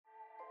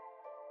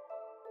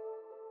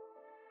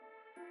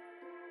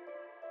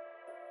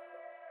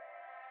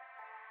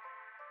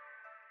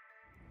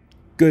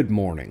Good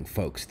morning,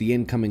 folks. The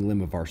incoming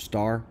limb of our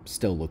star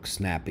still looks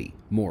snappy.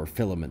 More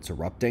filaments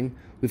erupting.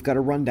 We've got a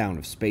rundown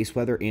of space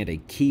weather and a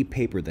key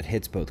paper that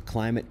hits both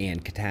climate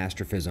and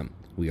catastrophism.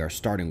 We are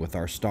starting with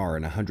our star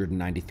in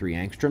 193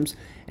 angstroms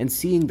and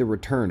seeing the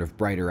return of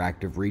brighter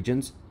active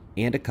regions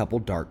and a couple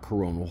dark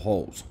coronal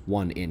holes,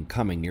 one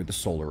incoming near the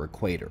solar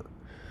equator.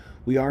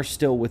 We are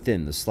still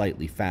within the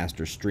slightly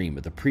faster stream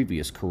of the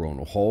previous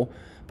coronal hole,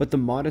 but the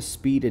modest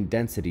speed and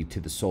density to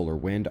the solar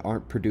wind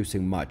aren't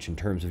producing much in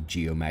terms of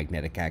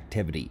geomagnetic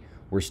activity.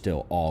 We're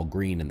still all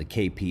green in the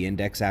KP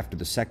index after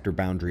the sector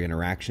boundary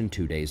interaction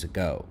 2 days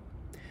ago.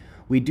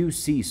 We do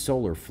see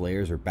solar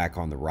flares are back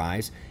on the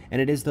rise,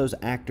 and it is those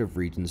active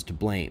regions to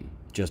blame.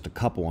 Just a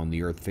couple on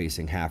the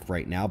Earth-facing half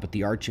right now, but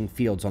the arching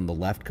fields on the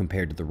left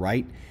compared to the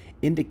right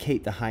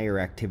indicate the higher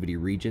activity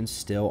regions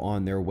still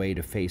on their way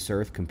to face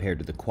Earth compared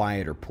to the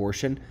quieter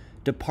portion,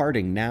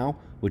 departing now,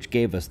 which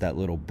gave us that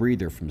little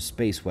breather from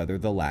space weather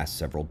the last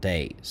several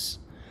days.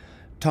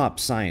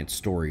 Top science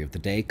story of the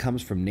day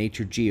comes from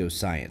Nature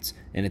Geoscience,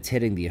 and it's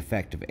hitting the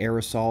effect of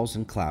aerosols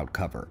and cloud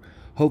cover.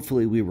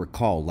 Hopefully we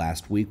recall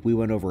last week we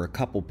went over a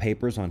couple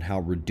papers on how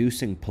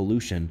reducing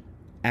pollution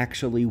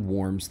actually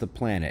warms the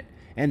planet.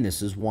 And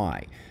this is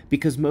why.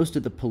 Because most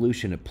of the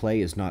pollution at play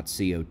is not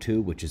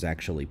CO2, which is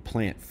actually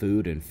plant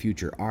food and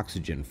future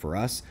oxygen for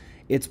us,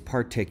 it's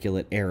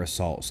particulate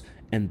aerosols,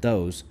 and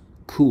those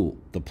cool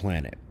the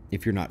planet.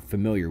 If you're not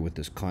familiar with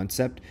this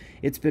concept,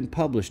 it's been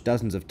published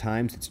dozens of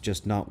times, it's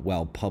just not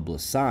well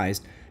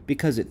publicized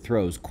because it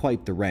throws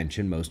quite the wrench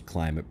in most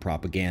climate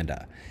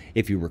propaganda.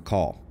 If you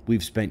recall,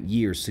 we've spent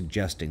years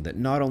suggesting that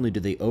not only do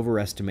they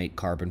overestimate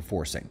carbon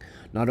forcing,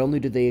 not only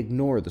do they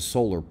ignore the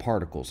solar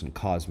particles and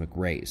cosmic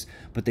rays,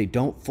 but they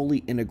don't fully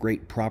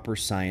integrate proper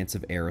science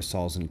of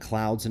aerosols and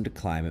clouds into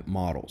climate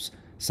models,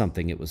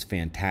 something it was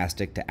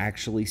fantastic to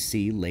actually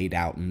see laid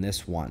out in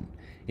this one.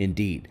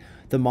 Indeed,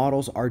 the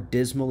models are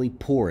dismally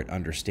poor at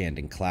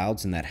understanding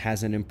clouds, and that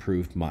hasn't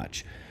improved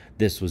much.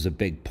 This was a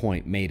big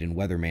point made in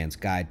Weatherman's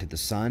Guide to the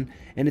Sun,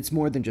 and it's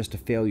more than just a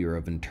failure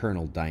of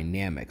internal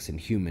dynamics and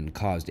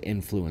human-caused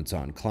influence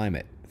on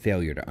climate,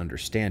 failure to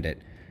understand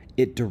it.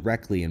 It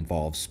directly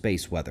involves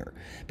space weather,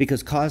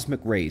 because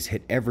cosmic rays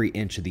hit every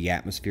inch of the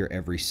atmosphere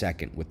every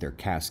second, with their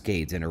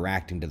cascades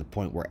interacting to the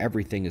point where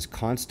everything is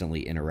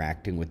constantly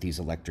interacting with these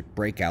electric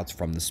breakouts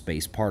from the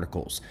space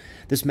particles.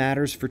 This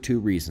matters for two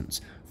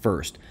reasons.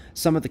 First,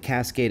 some of the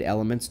cascade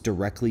elements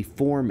directly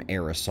form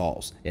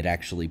aerosols. It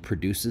actually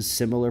produces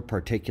similar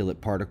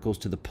particulate particles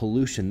to the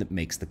pollution that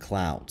makes the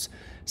clouds.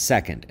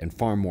 Second, and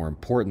far more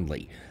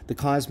importantly, the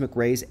cosmic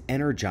rays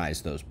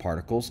energize those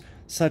particles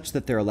such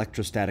that their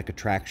electrostatic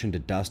attraction to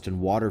dust and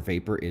water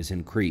vapor is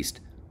increased,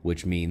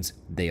 which means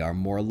they are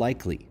more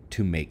likely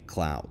to make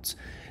clouds.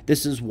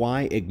 This is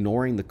why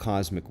ignoring the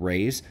cosmic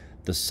rays,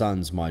 the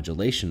sun's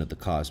modulation of the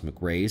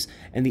cosmic rays,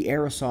 and the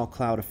aerosol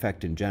cloud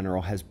effect in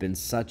general has been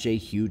such a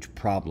huge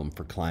problem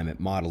for climate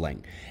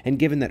modeling. And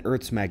given that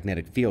Earth's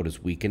magnetic field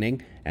is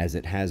weakening, as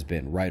it has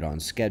been right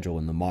on schedule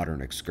in the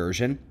modern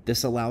excursion,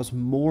 this allows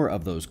more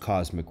of those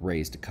cosmic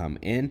rays to come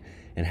in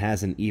and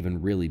hasn't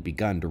even really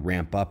begun to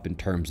ramp up in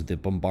terms of the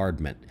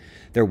bombardment.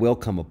 There will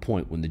come a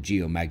point when the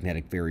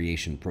geomagnetic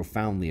variation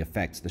profoundly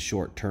affects the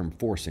short-term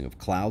forcing of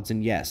clouds,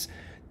 and yes,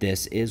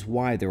 this is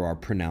why there are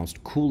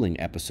pronounced cooling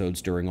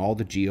episodes during all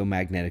the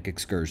geomagnetic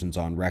excursions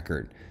on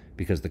record,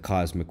 because the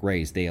cosmic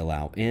rays they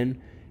allow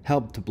in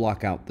help to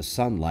block out the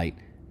sunlight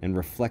and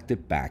reflect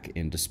it back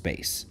into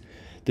space.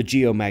 The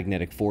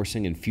geomagnetic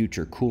forcing and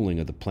future cooling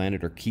of the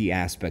planet are key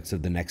aspects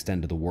of the next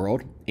end of the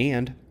world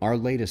and our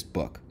latest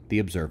book, The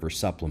Observer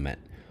Supplement.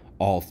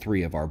 All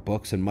three of our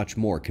books and much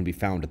more can be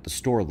found at the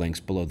store links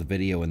below the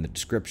video in the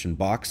description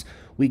box.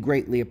 We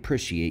greatly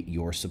appreciate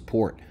your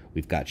support.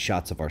 We've got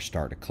shots of our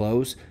star to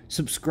close.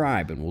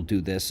 Subscribe and we'll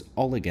do this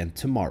all again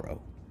tomorrow.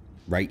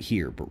 Right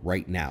here, but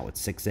right now at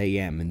 6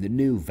 a.m. in the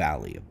new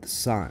Valley of the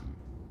Sun.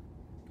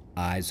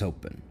 Eyes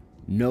open.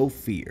 No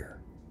fear.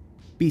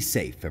 Be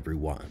safe,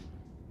 everyone.